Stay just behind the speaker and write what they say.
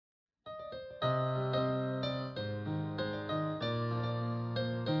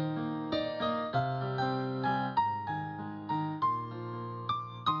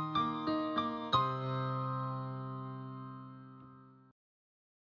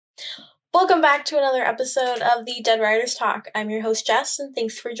Welcome back to another episode of the Dead Writers Talk. I'm your host, Jess, and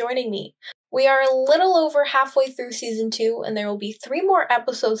thanks for joining me. We are a little over halfway through Season 2, and there will be 3 more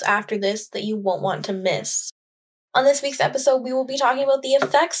episodes after this that you won't want to miss. On this week's episode, we will be talking about the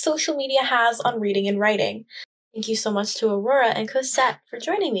effects social media has on reading and writing. Thank you so much to Aurora and Cosette for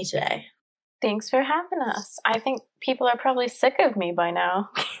joining me today. Thanks for having us. I think people are probably sick of me by now.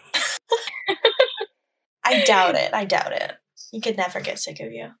 I doubt it. You could never get sick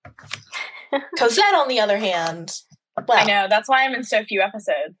of you. Cosette, on the other hand, well, I know, that's why I'm in so few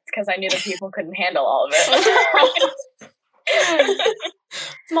episodes, because I knew that people couldn't handle all of it.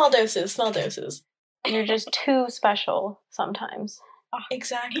 Small doses. You're just too special sometimes.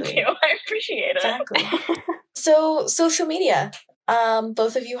 Exactly. Thank you. I appreciate it. Exactly. So, social media.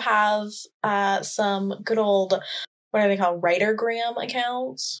 Both of you have some good old, what are they called, writergram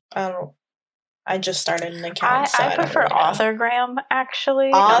accounts? I just started an account. I prefer Authorgram,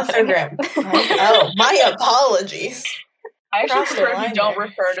 actually. Authorgram. Oh, my apologies. I actually prefer if you don't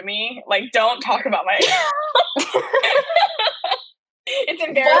refer to me. Like, don't talk about my account. It's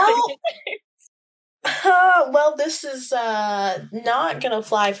embarrassing. Well, this is not gonna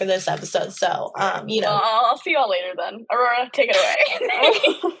fly for this episode, so you know. Well, I'll see y'all later then. Aurora, take it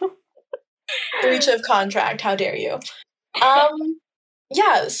away. Breach of contract, how dare you?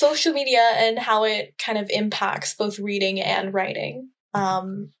 Yeah, social media and how it kind of impacts both reading and writing.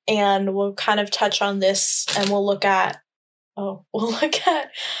 And we'll kind of touch on this, and we'll look at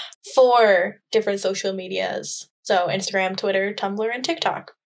 4 different social medias. So Instagram, Twitter, Tumblr, and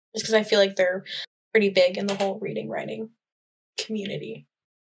TikTok. Just because I feel like they're pretty big in the whole reading, writing community.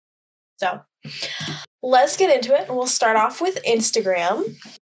 So let's get into it. We'll start off with Instagram.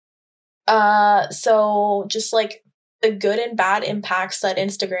 So just like the good and bad impacts that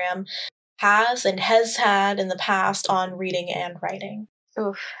Instagram has and has had in the past on reading and writing.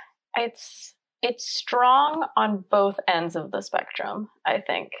 Oof. It's strong on both ends of the spectrum, I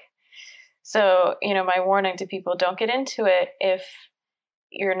think. So, my warning to people, don't get into it if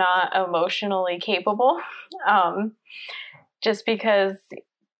you're not emotionally capable. Just because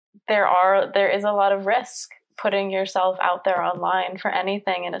there is a lot of risk putting yourself out there online for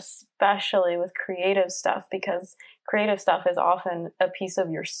anything, and especially with creative stuff, because creative stuff is often a piece of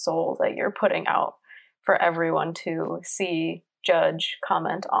your soul that you're putting out for everyone to see, judge,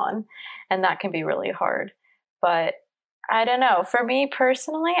 comment on, and that can be really hard. But I don't know. For me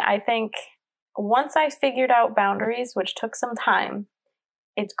personally, I think once I figured out boundaries, which took some time,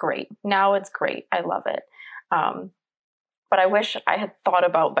 it's great. Now it's great. I love it. But I wish I had thought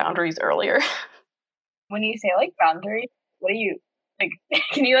about boundaries earlier. When you say boundaries, what do you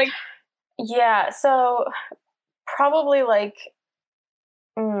can you Yeah, so probably I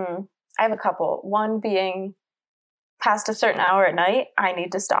have a couple. One being past a certain hour at night, I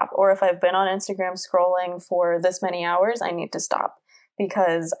need to stop. Or if I've been on Instagram scrolling for this many hours, I need to stop,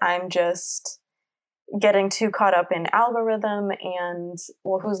 because I'm just getting too caught up in algorithm and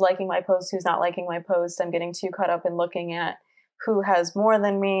who's liking my post, who's not liking my post. I'm getting too caught up in looking at who has more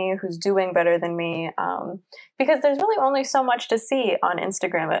than me, who's doing better than me, because there's really only so much to see on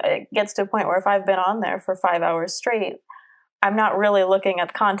Instagram. It gets to a point where if I've been on there for 5 hours straight, I'm not really looking at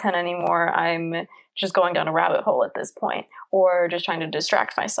the content anymore. I'm just going down a rabbit hole at this point, or just trying to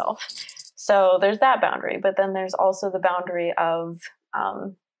distract myself. So there's that boundary. But then there's also the boundary of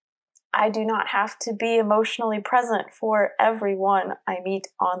I do not have to be emotionally present for everyone I meet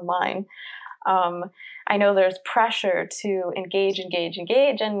online. I know there's pressure to engage, and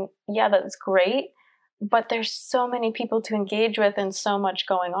yeah, that's great, but there's so many people to engage with and so much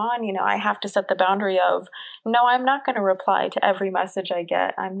going on. I have to set the boundary of, no, I'm not going to reply to every message I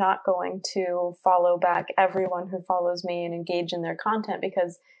get. I'm not going to follow back everyone who follows me and engage in their content,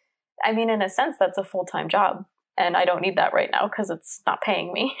 because, in a sense, that's a full-time job, and I don't need that right now because it's not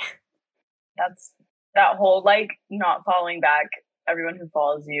paying me. That's that whole, not following back everyone who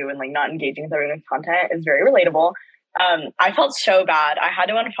follows you and not engaging with everyone's content is very relatable. I felt so bad. I had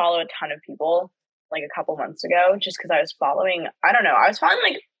to unfollow a ton of people a couple months ago, just because I was following, I was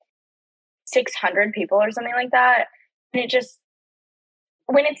following 600 people or something like that. And it just,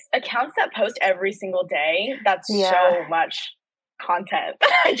 when it's accounts that post every single day, that's so much content.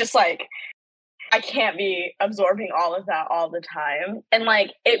 I just I can't be absorbing all of that all the time. And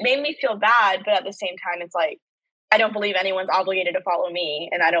it made me feel bad, but at the same time, it's I don't believe anyone's obligated to follow me,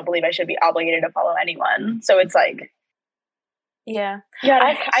 and I don't believe I should be obligated to follow anyone. So it's Yeah.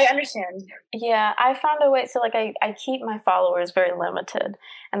 Yeah, I understand. Yeah, I found a way. So, like, I keep my followers very limited,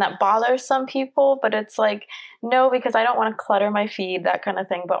 and that bothers some people, but it's like, no, because I don't want to clutter my feed, that kind of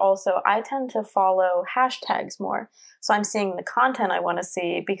thing. But also, I tend to follow hashtags more. So, I'm seeing the content I want to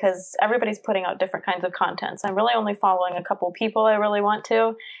see because everybody's putting out different kinds of content. So, I'm really only following a couple people I really want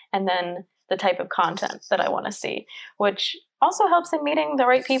to, and then the type of content that I want to see, which also helps in meeting the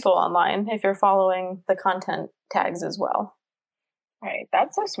right people online if you're following the content tags as well. Right,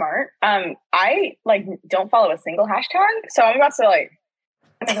 that's so smart. I like don't follow a single hashtag, so I'm about to like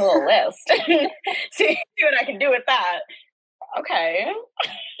make a little list. see what I can do with that. Okay.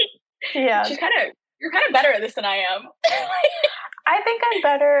 Yeah. You're kind of better at this than I am. I think I'm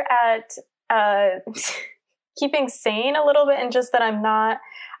better at keeping sane a little bit, and just that I'm not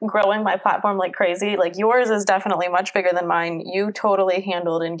growing my platform like crazy. Like yours is definitely much bigger than mine. You totally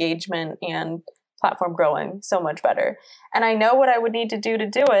handled engagement and platform growing so much better. And I know what I would need to do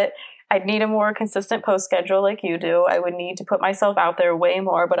it. I'd need a more consistent post schedule like you do. I would need to put myself out there way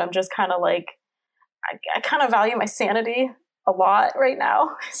more, but I'm just kind of like, I kind of value my sanity a lot right now.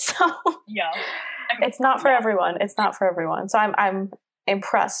 So yeah, it's not for everyone. It's not for everyone. So I'm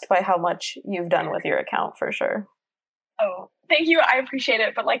impressed by how much you've done with your account for sure. Oh, thank you. I appreciate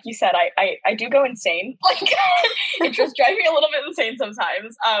it. But like you said, I do go insane. Like it just drives me a little bit insane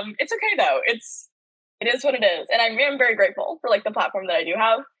sometimes. It's okay though. It is what it is. And I'm very grateful for like the platform that I do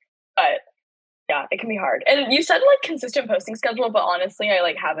have. But yeah, it can be hard. And you said like consistent posting schedule, but honestly, I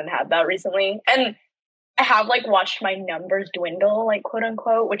like haven't had that recently. And I have like watched my numbers dwindle, like quote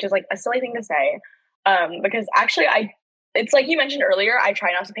unquote, which is like a silly thing to say. Because actually it's like you mentioned earlier, I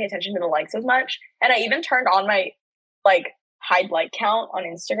try not to pay attention to the likes as much. And I even turned on my like hide like count on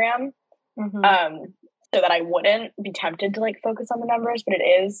Instagram. So that I wouldn't be tempted to like focus on the numbers, but it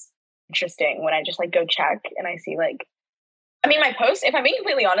is interesting when I just like go check and I see like, I mean, my posts, if I'm being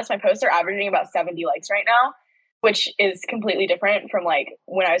completely honest, my posts are averaging about 70 likes right now, which is completely different from like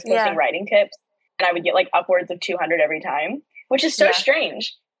when I was posting writing tips and I would get like upwards of 200 every time, which is so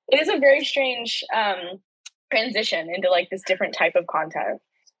strange. It is a very strange transition into like this different type of content.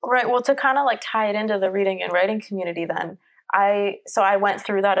 Right. Well, to kind of like tie it into the reading and writing community then, I went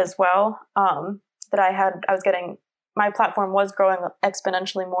through that as well. My platform was growing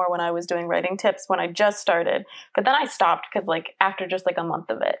exponentially more when I was doing writing tips when I just started, but then I stopped because like after just like a month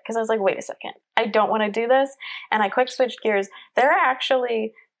of it, because I was like, wait a second, I don't want to do this. And I quick switched gears. There are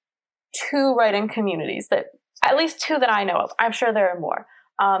actually 2 writing communities at least 2 that I know of. I'm sure there are more.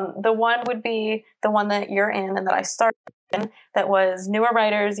 The one would be the one that you're in and that I started in, that was newer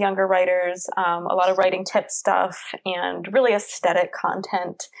writers, younger writers, a lot of writing tip stuff and really aesthetic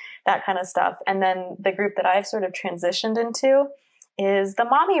content, that kind of stuff. And then the group that I've sort of transitioned into is the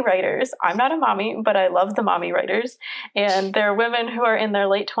mommy writers. I'm not a mommy, but I love the mommy writers. And they're women who are in their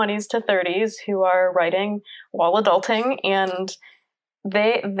late 20s to 30s who are writing while adulting. And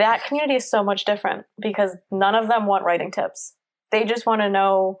that community is so much different because none of them want writing tips. They just want to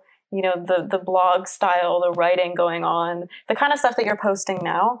know, you know, the blog style, the writing going on, the kind of stuff that you're posting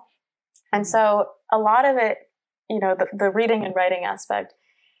now. And so a lot of it, you know, the reading and writing aspect,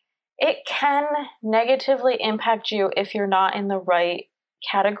 it can negatively impact you if you're not in the right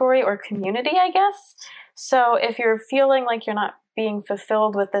category or community, I guess. So if you're feeling like you're not being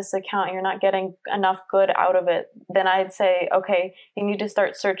fulfilled with this account, you're not getting enough good out of it, then I'd say, okay, you need to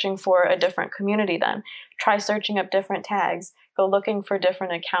start searching for a different community then. Try searching up different tags, go looking for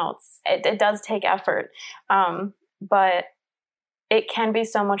different accounts. It does take effort, but it can be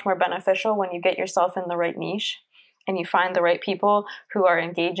so much more beneficial when you get yourself in the right niche and you find the right people who are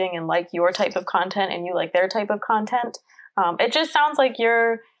engaging and like your type of content and you like their type of content. It just sounds like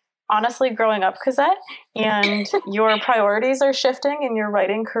you're honestly growing up, Cosette, and your priorities are shifting in your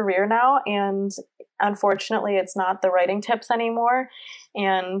writing career now. And unfortunately, it's not the writing tips anymore.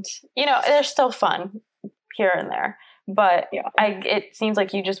 And, you know, they're still fun here and there. But it seems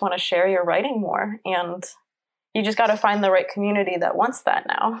like you just want to share your writing more. And you just got to find the right community that wants that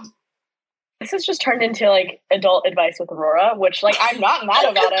now. This has just turned into like adult advice with Aurora, which like I'm not mad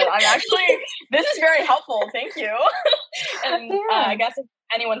about it. I'm actually, this is very helpful. Thank you. And I guess if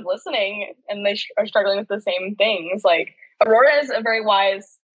anyone's listening and they are struggling with the same things, like Aurora is a very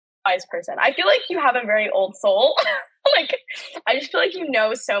wise person. I feel like you have a very old soul. Like I just feel like you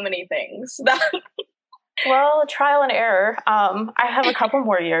know so many things. Well, trial and error. I have a couple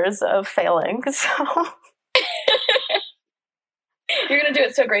more years of failing, so. You're going to do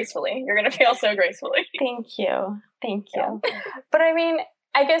it so gracefully. You're going to fail so gracefully. Thank you. But I mean,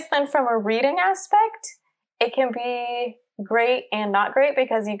 I guess then from a reading aspect, it can be great and not great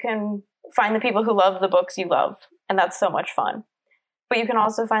because you can find the people who love the books you love. And that's so much fun. But you can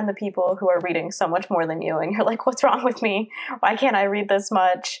also find the people who are reading so much more than you, and you're like, what's wrong with me? Why can't I read this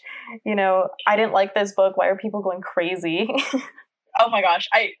much? You know, I didn't like this book. Why are people going crazy? Oh my gosh.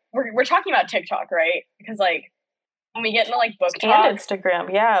 We're talking about TikTok, right? Because like when we get into like book talk and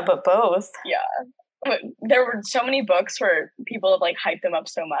Instagram, yeah, but both. Yeah. But there were so many books where people have like hyped them up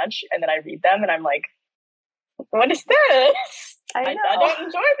so much, and then I read them and I'm like, what is this? I don't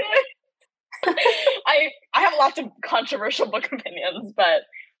enjoy this. I have lots of controversial book opinions, but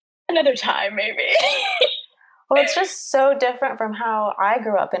another time maybe. Well, it's just so different from how I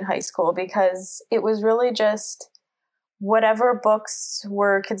grew up in high school, because it was really just whatever books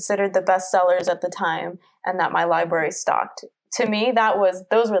were considered the best sellers at the time and that my library stocked. To me,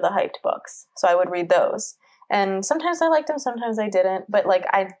 those were the hyped books. So I would read those. And sometimes I liked them, sometimes I didn't. But like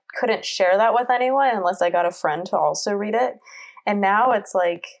I couldn't share that with anyone unless I got a friend to also read it. And now it's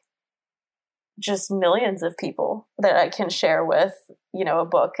like just millions of people that I can share with, you know, a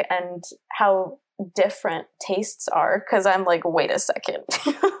book, and how different tastes are. Because I'm like, wait a second.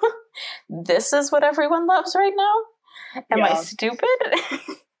 This is what everyone loves right now? Am I stupid?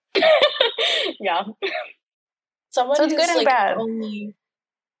 Yeah. Someone so it's who's good and like bad.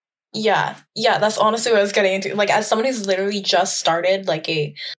 Yeah, that's honestly what I was getting into. Like, as someone who's literally just started like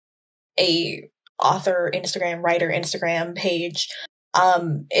a author Instagram, writer Instagram page,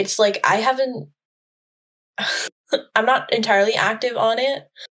 it's like I haven't I'm not entirely active on it.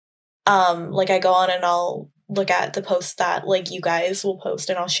 Like I go on and I'll look at the posts that like you guys will post,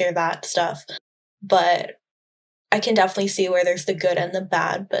 and I'll share that stuff. But I can definitely see where there's the good and the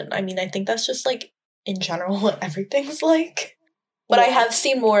bad. But I mean, I think that's just like in general what everything's like. But I have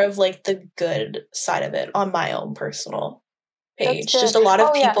seen more of like the good side of it on my own personal page. Just a lot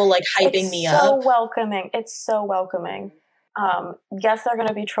of people like hyping me up. It's so welcoming. It's so welcoming. Yes, there are going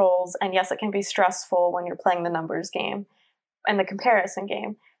to be trolls, and yes, it can be stressful when you're playing the numbers game and the comparison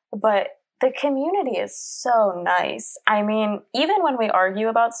game. But the community is so nice. I mean, even when we argue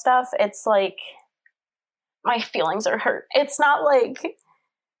about stuff, it's like my feelings are hurt. It's not like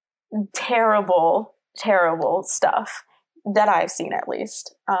terrible stuff that I've seen, at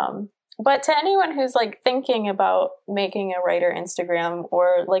least. But to anyone who's like thinking about making a writer Instagram,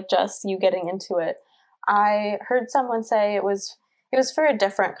 or like just you getting into it, I heard someone say it was for a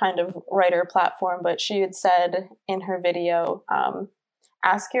different kind of writer platform, but she had said in her video,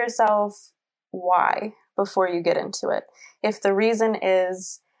 ask yourself why before you get into it. If the reason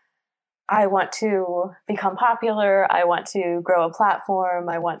is, I want to become popular, I want to grow a platform,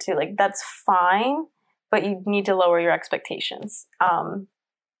 I want to, like, that's fine, but you need to lower your expectations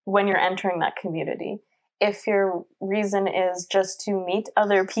when you're entering that community. If your reason is just to meet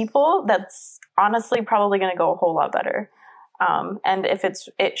other people, that's honestly probably going to go a whole lot better. And if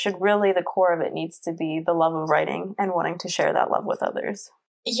it should really, the core of it needs to be the love of writing and wanting to share that love with others.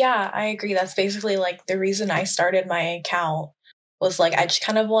 Yeah, I agree. That's basically like the reason I started my account, was like, I just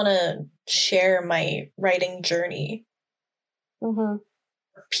kind of want to share my writing journey. Mm-hmm.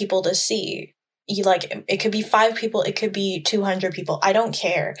 For people to see. Like, it could be 5 people, it could be 200 people. I don't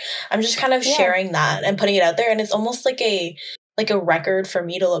care. I'm just kind of sharing that and putting it out there, and it's almost like a record for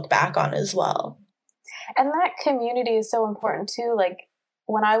me to look back on as well. And that community is so important too. Like,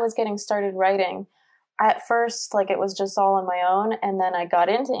 when I was getting started writing, at first, like, it was just all on my own, and then I got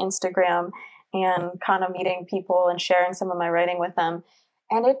into Instagram and kind of meeting people and sharing some of my writing with them.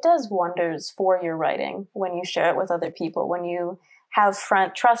 And it does wonders for your writing when you share it with other people, when you have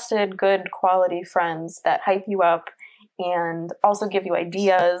trusted, good quality friends that hype you up and also give you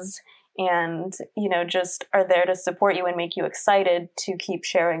ideas and, you know, just are there to support you and make you excited to keep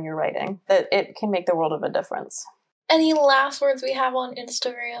sharing your writing. That it can make the world of a difference. Any last words we have on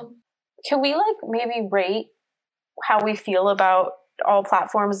Instagram? Can we like maybe rate how we feel about all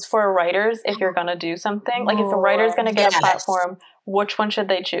platforms for writers if you're going to do something? Like, if a writer's going to get a platform, which one should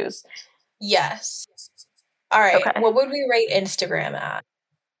they choose? Yes. All right. Okay. What would we rate Instagram at?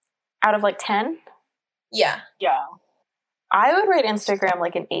 Out of like 10? Yeah. I would rate Instagram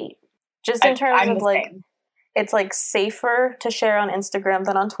like an 8. Just in terms of like, it's like safer to share on Instagram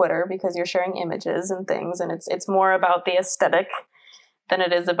than on Twitter because you're sharing images and things, and it's more about the aesthetic than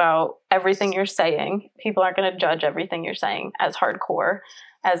it is about everything you're saying. People aren't going to judge everything you're saying as hardcore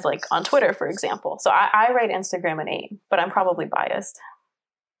as like on Twitter, for example. So I rate Instagram an 8, but I'm probably biased.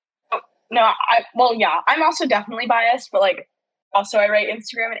 No, I'm also definitely biased, but like also I rate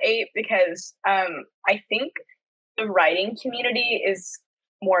Instagram an 8 because I think the writing community is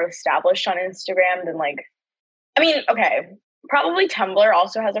more established on Instagram than like, I mean, okay, probably Tumblr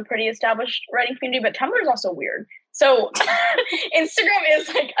also has a pretty established writing community, but Tumblr is also weird. So Instagram is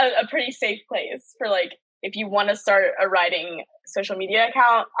like a pretty safe place for like if you want to start a writing social media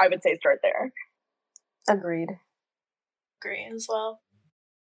account, I would say start there. Agreed. Agree as well.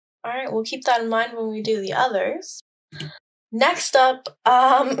 All right, we'll keep that in mind when we do the others. Next up,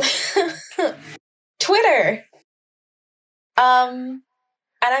 Twitter. And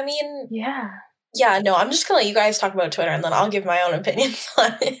I mean, yeah, no, I'm just gonna let you guys talk about Twitter, and then I'll give my own opinions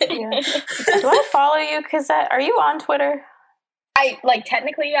on it. Yeah. Do I follow you, Cosette? Are you on Twitter? I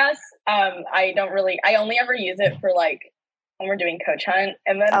technically yes. I don't really. I only ever use it for when we're doing Coach Hunt,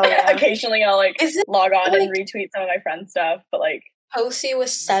 and then occasionally I'll log on and retweet some of my friends' stuff. But Posey with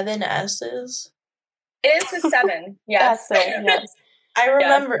 7 S's. It is with 7. Yes. That's it. Yes. I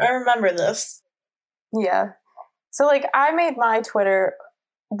remember this. Yeah. So I made my Twitter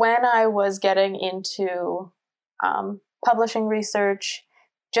when I was getting into publishing research,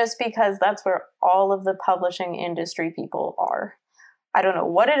 just because that's where all of the publishing industry people are. I don't know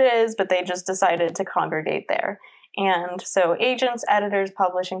what it is, but they just decided to congregate there. And so agents, editors,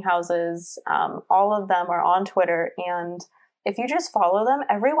 publishing houses, all of them are on Twitter. And if you just follow them,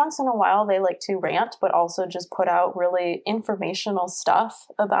 every once in a while they like to rant, but also just put out really informational stuff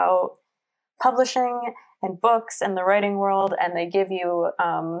about publishing and books and the writing world. And they give you,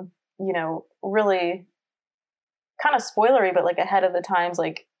 really kind of spoilery, but ahead of the times,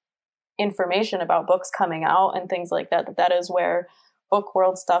 information about books coming out and things like that. That is where book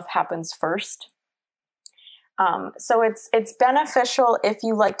world stuff happens first. So it's beneficial if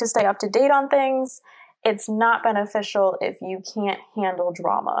you like to stay up to date on things. It's not beneficial if you can't handle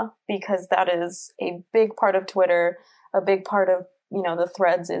drama, because that is a big part of Twitter. A big part of, the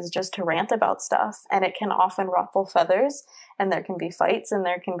threads is just to rant about stuff, and it can often ruffle feathers, and there can be fights, and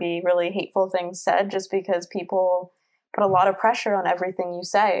there can be really hateful things said just because people put a lot of pressure on everything you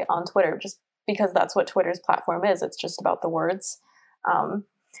say on Twitter, just because that's what Twitter's platform is. It's just about the words.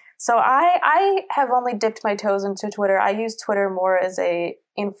 So I have only dipped my toes into Twitter. I use Twitter more as a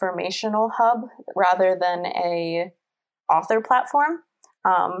informational hub rather than a author platform.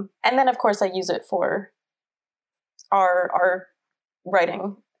 And then of course I use it for our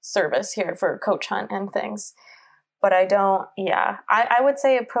writing service here for Coach Hunt and things. But I don't, I would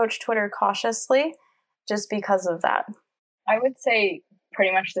say approach Twitter cautiously just because of that. I would say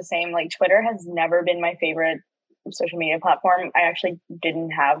pretty much the same. Twitter has never been my favorite social media platform. I actually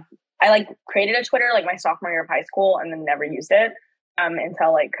I created a Twitter my sophomore year of high school and then never used it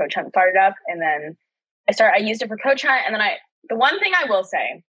until Coach Hunt started up. And then I used it for Coach Hunt. And then the one thing I will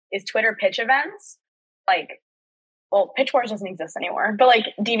say is Twitter pitch events, Pitch Wars doesn't exist anymore, but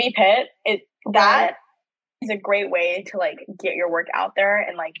DV Pit, that is a great way to get your work out there.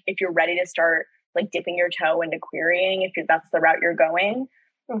 And if you're ready to start dipping your toe into querying, if that's the route you're going,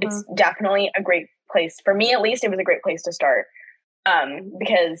 it's definitely a great place. For me, at least, it was a great place to start.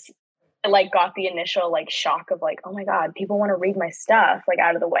 Because it got the initial shock of oh my God, people want to read my stuff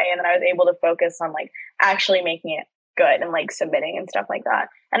out of the way. And then I was able to focus on actually making it good and submitting and stuff like that.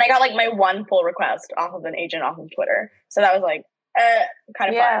 And I got my one pull request off of an agent off of Twitter. So that was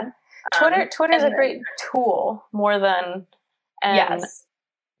kind of fun. Twitter's a great tool more than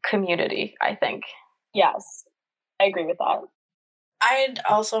community, I think. Yes, I agree with that. I'd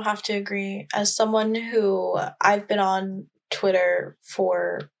also have to agree. As someone who I've been on Twitter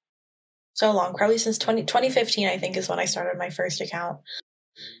for so long, probably since 2015, I think is when I started my first account.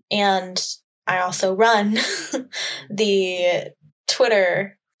 And I also run the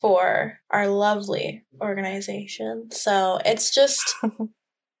Twitter for our lovely organization. So it's just,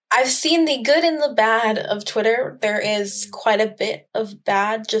 I've seen the good and the bad of Twitter. There is quite a bit of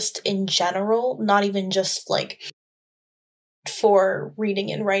bad just in general, not even just for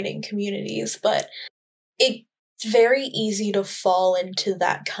reading and writing communities, but it's very easy to fall into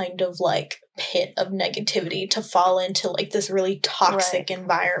that kind of pit of negativity, to fall into this really toxic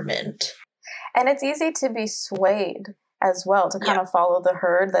environment. And it's easy to be swayed as well, to kind of follow the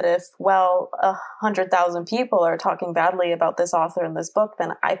herd, that if 100,000 people are talking badly about this author in this book,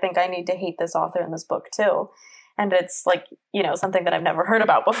 then I think I need to hate this author in this book too. And it's something that I've never heard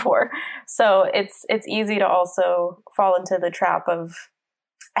about before. So it's easy to also fall into the trap of,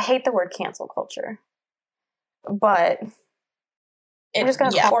 I hate the word cancel culture, but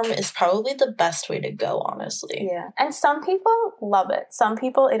platform is probably the best way to go, honestly. Yeah. And some people love it. Some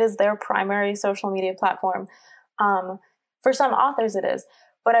people, it is their primary social media platform. For some authors it is.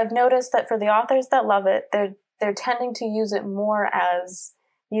 But I've noticed that for the authors that love it, they're tending to use it more as,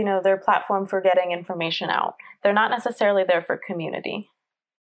 their platform for getting information out. They're not necessarily there for community.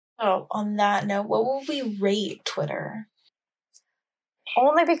 Oh, on that note, what will we rate Twitter?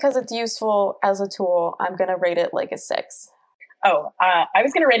 Only because it's useful as a tool, I'm going to rate it a 6. I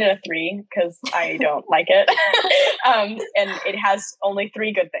was gonna rate it a 3 because I don't like it, and it has only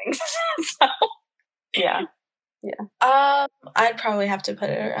 3 good things. So. Yeah. I'd probably have to put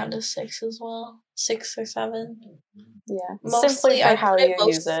it around a 6 as well, 6 or 7. Yeah, Mostly, simply for how you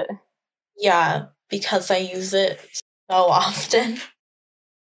use it. Yeah, because I use it so often.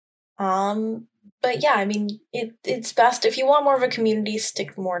 But yeah, I mean, it's best if you want more of a community,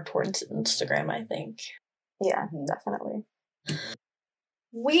 stick more towards Instagram, I think. Yeah, definitely.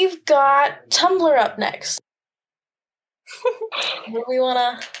 We've got Tumblr up next. What do we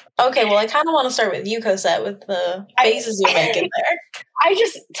wanna? Okay, well, I kind of want to start with you, Cosette, with the faces you're making there.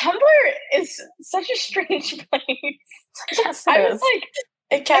 Tumblr is such a strange place. Yes, it is.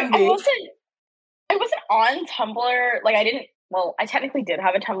 It can be. I wasn't on Tumblr. Like, I technically did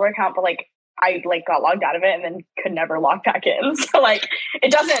have a Tumblr account, but like I got logged out of it and then could never log back in. So like I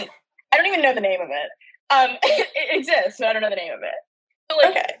don't even know the name of it. It exists, but I don't know the name of it. So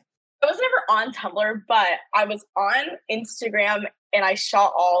like okay. I was never on Tumblr, but I was on Instagram and I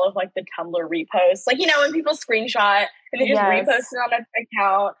saw all of like the Tumblr reposts. Like, when people screenshot and they just repost it on an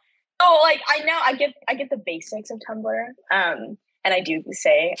account. So like I get the basics of Tumblr. And I do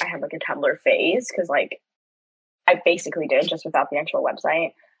say I had like a Tumblr phase because like I basically did just without the actual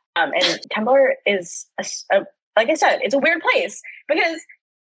website. And Tumblr is like I said, it's a weird place because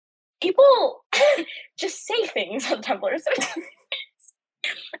people just say things on Tumblr. So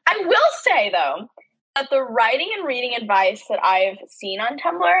I will say though that the writing and reading advice that I've seen on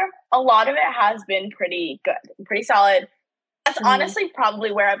Tumblr, a lot of it has been pretty good, pretty solid. That's honestly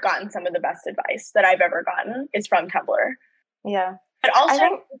probably where I've gotten some of the best advice that I've ever gotten is from Tumblr. Yeah. But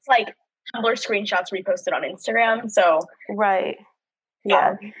also it's like Tumblr screenshots reposted on Instagram. So right.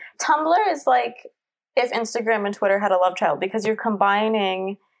 Yeah. Tumblr is like if Instagram and Twitter had a love child because you're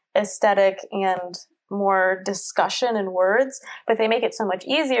combining aesthetic and more discussion and words, but they make it so much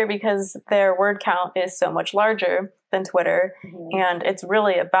easier because their word count is so much larger than Twitter. And it's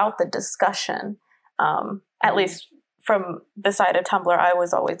really about the discussion. At least from the side of Tumblr I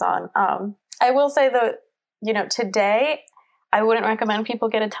was always on. I will say that, today I wouldn't recommend people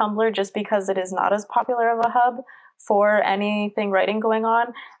get a Tumblr just because it is not as popular of a hub for anything writing going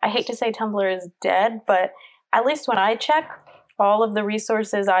on. I hate to say Tumblr is dead, but at least when I check, all of the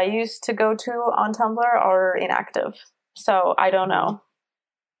resources I used to go to on Tumblr are inactive. So I don't know.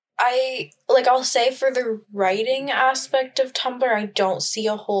 I'll say for the writing aspect of Tumblr, I don't see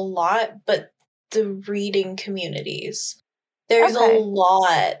a whole lot, but the reading communities, there's a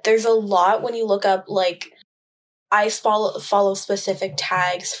lot. There's a lot when you look up, like, I follow specific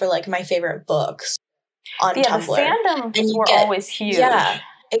tags for, like, my favorite books on Tumblr. The fandoms were always huge. Yeah,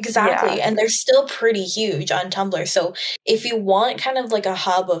 exactly. Yeah. And they're still pretty huge on Tumblr. So if you want kind of like a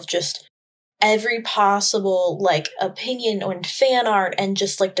hub of just every possible like opinion and fan art and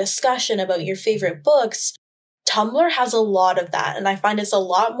just like discussion about your favorite books, Tumblr has a lot of that. And I find it's a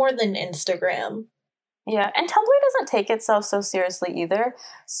lot more than Instagram. Yeah. And Tumblr doesn't take itself so seriously either.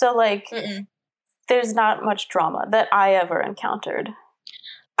 So like there's not much drama that I ever encountered.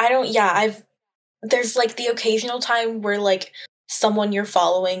 There's like the occasional time where like someone you're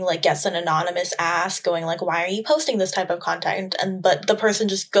following like gets an anonymous ask going like, why are you posting this type of content? But the person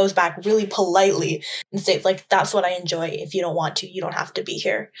just goes back really politely and states like, that's what I enjoy. If you don't want to, you don't have to be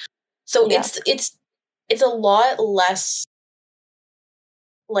here. So it's a lot less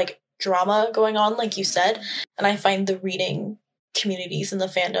like drama going on, like you said. And I find the reading communities and the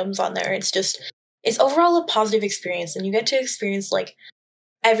fandoms on there, it's overall a positive experience, and you get to experience like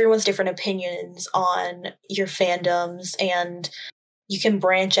everyone's different opinions on your fandoms, and you can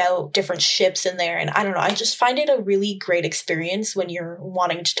branch out different ships in there. And I don't know, I just find it a really great experience when you're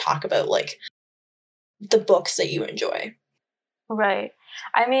wanting to talk about like the books that you enjoy. Right.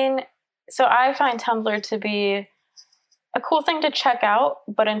 I mean, so I find Tumblr to be a cool thing to check out,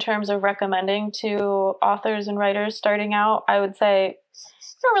 but in terms of recommending to authors and writers starting out, I would say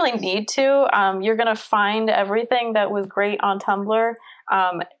you don't really need to. You're going to find everything that was great on Tumblr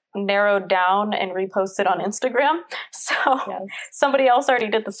narrowed down and reposted on Instagram. So somebody else already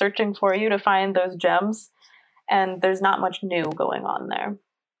did the searching for you to find those gems, and there's not much new going on there.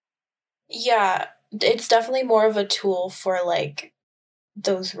 Yeah, it's definitely more of a tool for like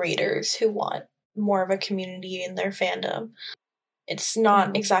those readers who want more of a community in their fandom. It's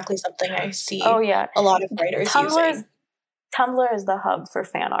not exactly something I see a lot of writers using. Tumblr is the hub for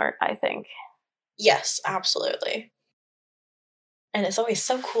fan art, I think. Yes, absolutely. And it's always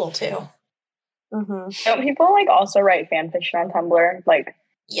so cool, too. Don't people, like, also write fan fiction on Tumblr? Like,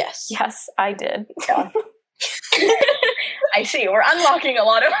 yes. Yes, I did. Yeah. I see. We're unlocking a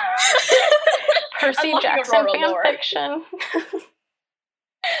lot of Percy Jackson fan fiction.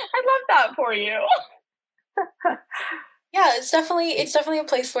 I love that for you. Yeah, it's definitely a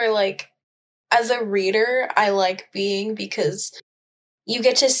place where, like, as a reader, I like being, because you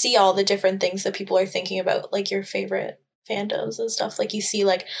get to see all the different things that people are thinking about, like your favorite fandoms and stuff. Like, you see,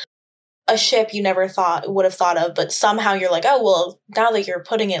 like, a ship you never would have thought of, but somehow you're like, oh, well, now that you're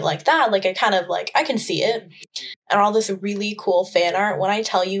putting it like that, like, I kind of, like, I can see it. And all this really cool fan art. When I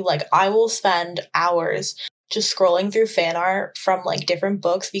tell you, like, I will spend hours just scrolling through fan art from, like, different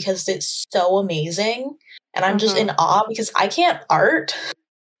books because it's so amazing. And I'm just in awe because I can't art,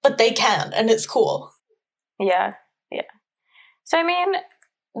 but they can, and it's cool. Yeah. So, I mean,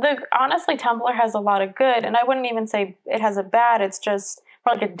 honestly, Tumblr has a lot of good, and I wouldn't even say it has a bad. It's just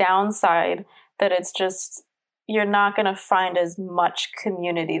more like a downside that it's just, you're not going to find as much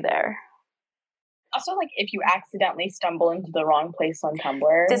community there. Also, like, if you accidentally stumble into the wrong place on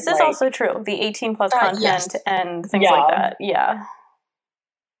Tumblr. This is also true. The 18 plus content and things like that. Yeah.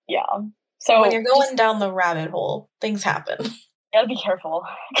 Yeah. So when you're going down the rabbit hole, things happen. You gotta be careful.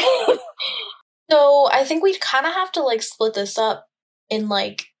 So I think we kind of have to, like, split this up in,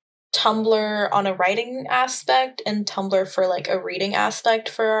 like, Tumblr on a writing aspect and Tumblr for, like, a reading aspect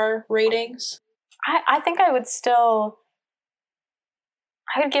for our ratings. I think I would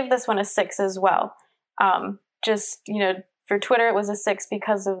give this one a 6 as well. Just, for Twitter it was a 6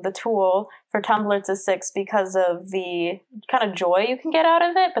 because of the tool. For Tumblr it's a 6 because of the kind of joy you can get out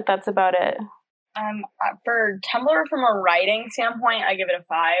of it, but that's about it. For Tumblr, from a writing standpoint, I give it a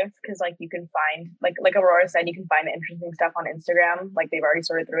 5 because, like, you can find, like Aurora said, you can find the interesting stuff on Instagram. Like, they've already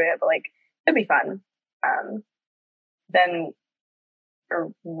sorted through it, but, like, it'd be fun. Then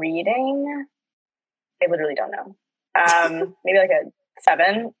for reading, I literally don't know. Maybe like a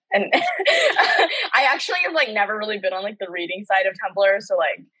 7. And I actually have, like, never really been on, like, the reading side of Tumblr, so,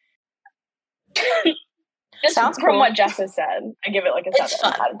 like, just sounds from cool. what Jess has said, I give it like a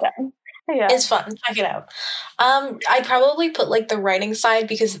 7 out of 10. Yeah. It's fun. Check it out. I'd probably put, like, the writing side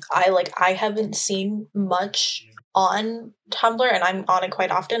because I haven't seen much on Tumblr and I'm on it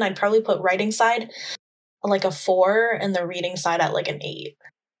quite often. I'd probably put writing side like a 4 and the reading side at, like, an 8.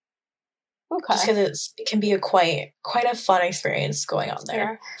 Okay. Just because it can be a quite a fun experience going on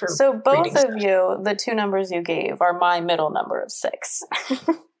there. Yeah. So both of you, the 2 numbers you gave are my middle number of 6.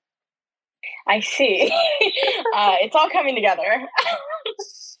 I see. It's all coming together.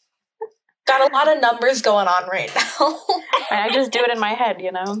 Got a lot of numbers going on right now. I just do it in my head,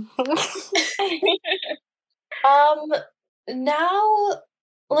 Now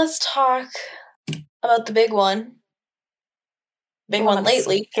let's talk about the big one. Big one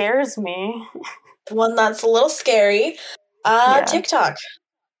lately. Scares me. The one that's a little scary. TikTok.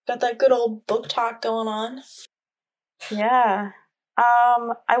 Got that good old book talk going on. Yeah.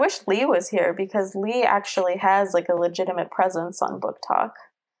 I wish Lee was here because Lee actually has, like, a legitimate presence on Book Talk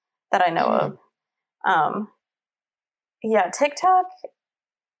that I know of. Yeah, TikTok,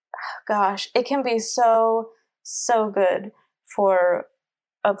 gosh, it can be so good for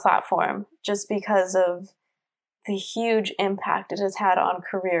a platform just because of the huge impact it has had on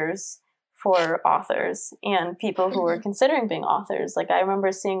careers for authors and people who are considering being authors. Like, I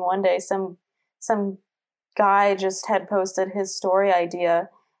remember seeing one day some guy just had posted his story idea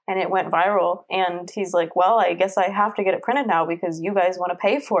and it went viral, and he's like, well, I guess I have to get it printed now because you guys want to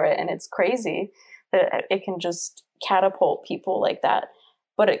pay for it. And it's crazy that it can just catapult people like that.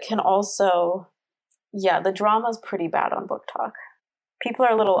 But it can also, the drama's pretty bad on Book Talk. People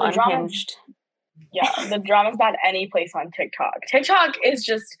are a little unhinged. The drama's bad any place on TikTok. TikTok is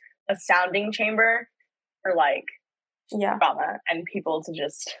just a sounding chamber for, like, drama and people to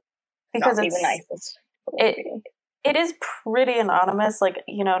just because not it's be the nicest. It is pretty anonymous. Like,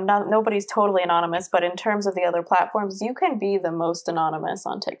 nobody's totally anonymous, but in terms of the other platforms, you can be the most anonymous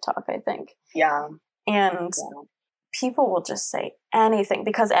on TikTok, I think. Yeah. And people will just say anything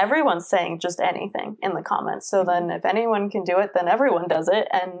because everyone's saying just anything in the comments. So then if anyone can do it, then everyone does it.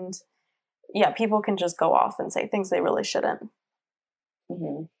 And people can just go off and say things they really shouldn't.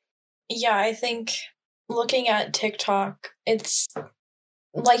 Mm-hmm. Yeah, I think looking at TikTok, it's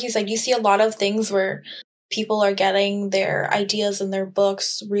like you said, you see a lot of things where people are getting their ideas and their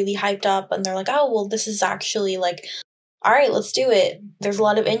books really hyped up and they're like, oh, well, this is actually, like, all right, let's do it. There's a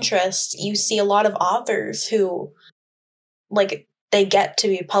lot of interest. You see a lot of authors who, like, they get to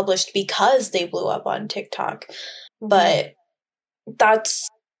be published because they blew up on TikTok. But that's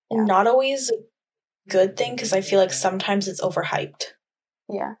not always a good thing because I feel like sometimes it's overhyped.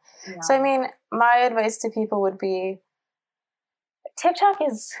 Yeah. So, I mean, my advice to people would be TikTok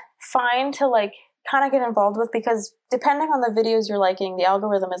is fine to, like, kind of get involved with, because depending on the videos you're liking, the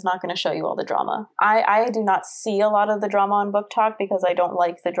algorithm is not going to show you all the drama. I do not see a lot of the drama on Book Talk because I don't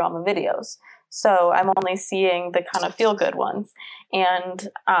like the drama videos. So I'm only seeing the kind of feel good ones. And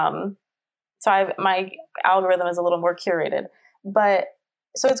so my algorithm is a little more curated. But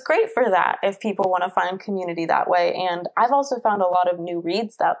so it's great for that if people want to find community that way. And I've also found a lot of new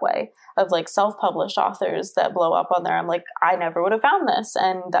reads that way, of like self-published authors that blow up on there. I'm like, I never would have found this.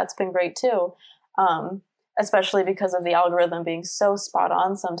 And that's been great too. Especially because of the algorithm being so spot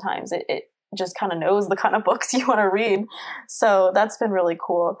on sometimes. It just kind of knows the kind of books you want to read. So that's been really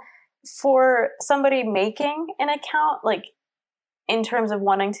cool. For somebody making an account, like in terms of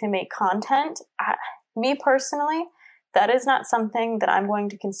wanting to make content, me personally, that is not something that I'm going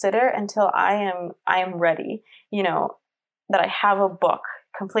to consider until I am ready, that I have a book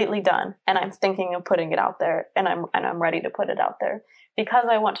completely done and I'm thinking of putting it out there, and I'm ready to put it out there. Because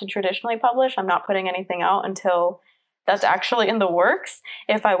I want to traditionally publish, I'm not putting anything out until that's actually in the works.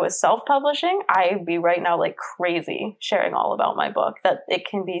 If I was self-publishing, I'd be right now like crazy sharing all about my book. That it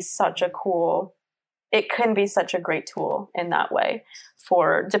can be such a great tool in that way,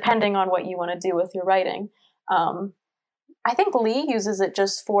 for depending on what you want to do with your writing. I think Lee uses it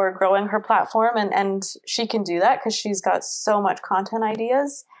just for growing her platform, and she can do that because she's got so much content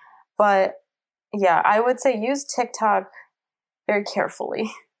ideas. But yeah, I would say use TikTok very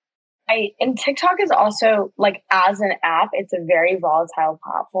carefully. And TikTok is also, like, as an app, it's a very volatile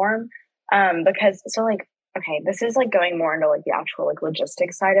platform. Because, so like, okay, this is like going more into like the actual like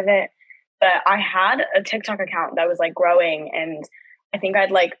logistics side of it. But I had a TikTok account that was like growing, and I think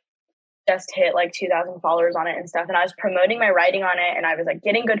I'd like just hit like 2,000 followers on it and stuff. And I was promoting my writing on it, and I was like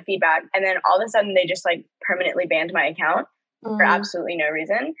getting good feedback. And then all of a sudden they just like permanently banned my account for absolutely no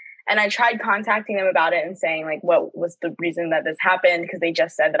reason. And I tried contacting them about it and saying like, what was the reason that this happened? Because they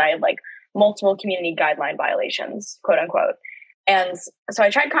just said that I had like multiple community guideline violations, quote unquote. And so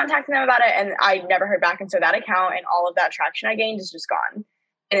I tried contacting them about it, and I never heard back. And so that account and all of that traction I gained is just gone.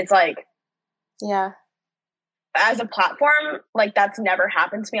 And it's like, yeah, as a platform, like that's never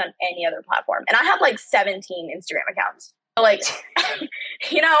happened to me on any other platform. And I have like 17 Instagram accounts. So, like,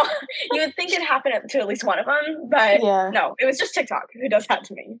 you would think it happened to at least one of them, but no, it was just TikTok who does that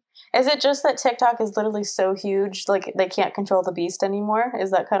to me. Is it just that TikTok is literally so huge, like they can't control the beast anymore?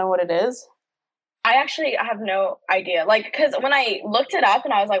 Is that kind of what it is? I have no idea. Like, because when I looked it up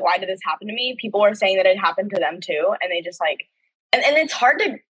and I was like, why did this happen to me? People were saying that it happened to them too. And they just like, and it's hard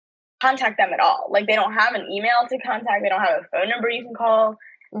to contact them at all. Like, they don't have an email to contact. They don't have a phone number you can call.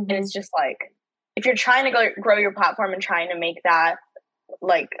 And it's just like, if you're trying to grow your platform and trying to make that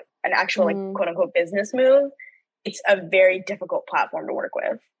like an actual like quote unquote business move, it's a very difficult platform to work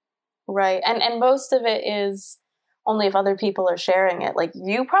with. Right. And most of it is only if other people are sharing it. Like,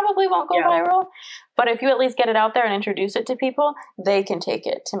 you probably won't go viral, but if you at least get it out there and introduce it to people, they can take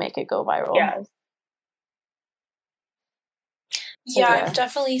it to make it go viral. Yeah, I've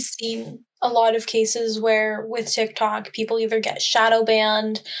definitely seen a lot of cases where with TikTok, people either get shadow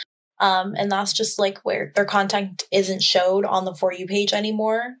banned, and that's just like where their content isn't showed on the For You page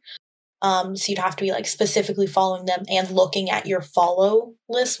anymore. So you'd have to be like specifically following them and looking at your follow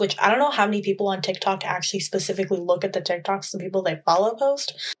list, which I don't know how many people on TikTok actually specifically look at the TikToks the people they follow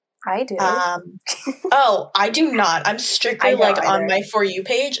post. I do. Oh, I do not. I'm strictly like on my For You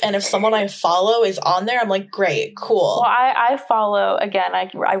page, and if someone I follow is on there, I'm like, great, cool. Well, I follow, again,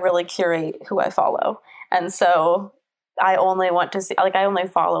 I really curate who I follow. And so I only want to see, like, I only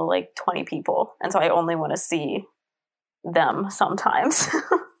follow like 20 people. And so I only want to see them sometimes.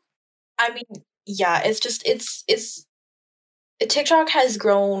 I mean, yeah, it's just, TikTok has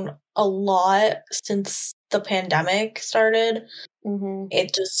grown a lot since the pandemic started.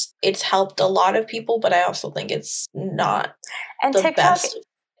 It's helped a lot of people, but I also think it's not the best.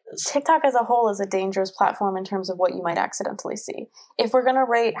 TikTok as a whole is a dangerous platform in terms of what you might accidentally see. If we're going to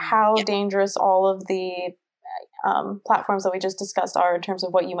rate how dangerous all of the platforms that we just discussed are in terms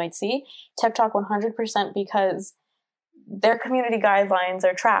of what you might see, TikTok 100%, because their community guidelines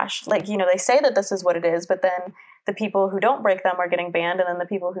are trash. Like, they say that this is what it is, but then the people who don't break them are getting banned, and then the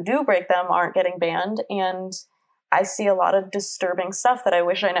people who do break them aren't getting banned. And I see a lot of disturbing stuff that I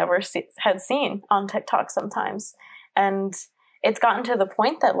wish I never had seen on TikTok sometimes. And it's gotten to the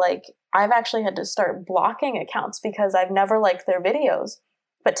point that, like, I've actually had to start blocking accounts because I've never liked their videos,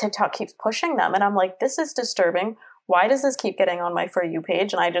 but TikTok keeps pushing them. And I'm like, this is disturbing. Why does this keep getting on my For You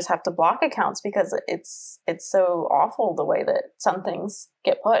page? And I just have to block accounts because it's so awful the way that some things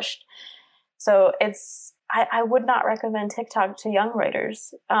get pushed. So I would not recommend TikTok to young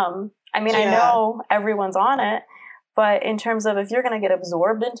writers. I know everyone's on it, But in terms of if you're going to get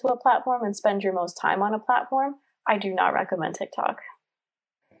absorbed into a platform and spend your most time on a platform, I do not recommend TikTok.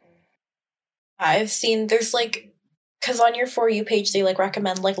 I've seen there's like, because on your For You page, they like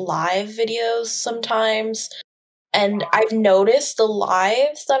recommend like live videos sometimes. And I've noticed the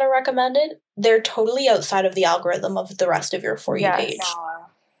lives that are recommended, they're totally outside of the algorithm of the rest of your For You page.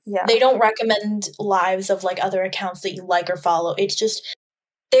 Yeah. They don't recommend lives of like other accounts that you like or follow. It's just,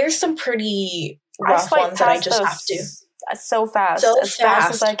 there's some pretty rough ones that I just have to. So fast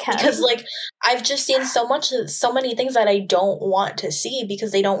as I can. Because like I've just seen so many things that I don't want to see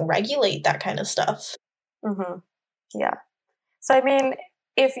because they don't regulate that kind of stuff. Mm-hmm. Yeah. So I mean,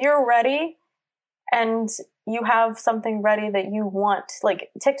 if you're ready and you have something ready that you want, like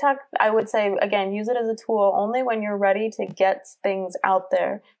TikTok, I would say, again, use it as a tool only when you're ready to get things out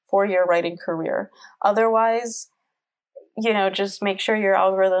there for your writing career. Otherwise, just make sure your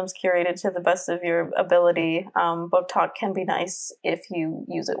algorithm's curated to the best of your ability. Book Talk can be nice if you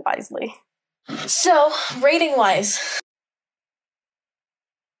use it wisely. So, rating-wise.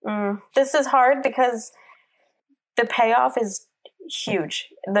 This is hard because the payoff is huge.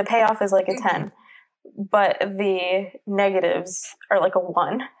 The payoff is like a 10. But the negatives are like a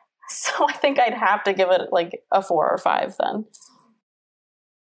 1. So I think I'd have to give it like a 4 or 5 then.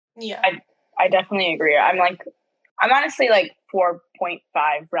 Yeah. I definitely agree. I'm honestly like 4.5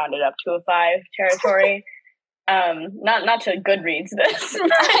 rounded up to a 5 territory. Not to Goodreads this.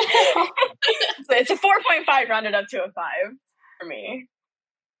 It's a 4.5 rounded up to a 5 for me.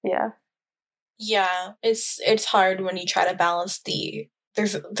 Yeah. Yeah. It's hard when you try to balance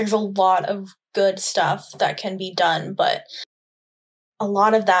there's a lot of good stuff that can be done, but a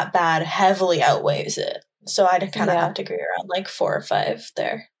lot of that bad heavily outweighs it. So I'd kind of have to agree around like 4 or 5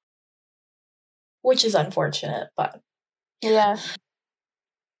 there. Which is unfortunate, but yeah,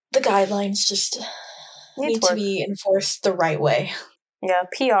 the guidelines just need to be enforced the right way. Yeah,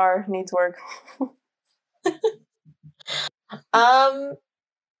 PR needs work.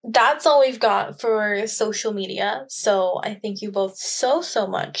 That's all we've got for social media. So I thank you both so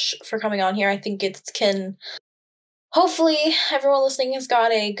much for coming on here. I think hopefully everyone listening has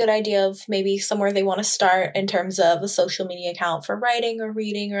got a good idea of maybe somewhere they want to start in terms of a social media account for writing or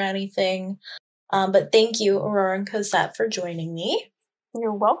reading or anything. But thank you, Aurora and Cosette, for joining me.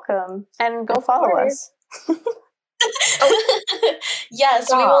 You're welcome. And go follow us. Yes,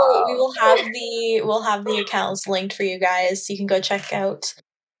 we'll have the accounts linked for you guys so you can go check out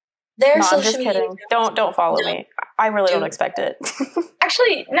their social just media. Kidding. Don't follow me. I really don't expect it.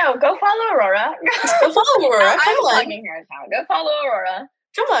 Actually, no, go follow Aurora. Go follow Aurora. Come on. I'm here in town. Go follow Aurora.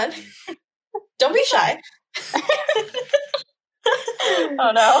 Come on. Don't be shy.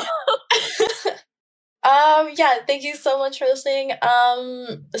 Oh no. Yeah, thank you so much for listening.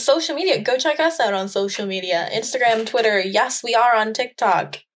 Social media, go check us out on social media. Instagram, Twitter. Yes, we are on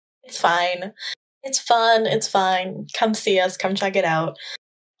TikTok. It's fine. It's fun. It's fine. Come see us. Come check it out.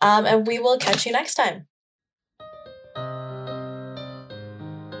 And we will catch you next time.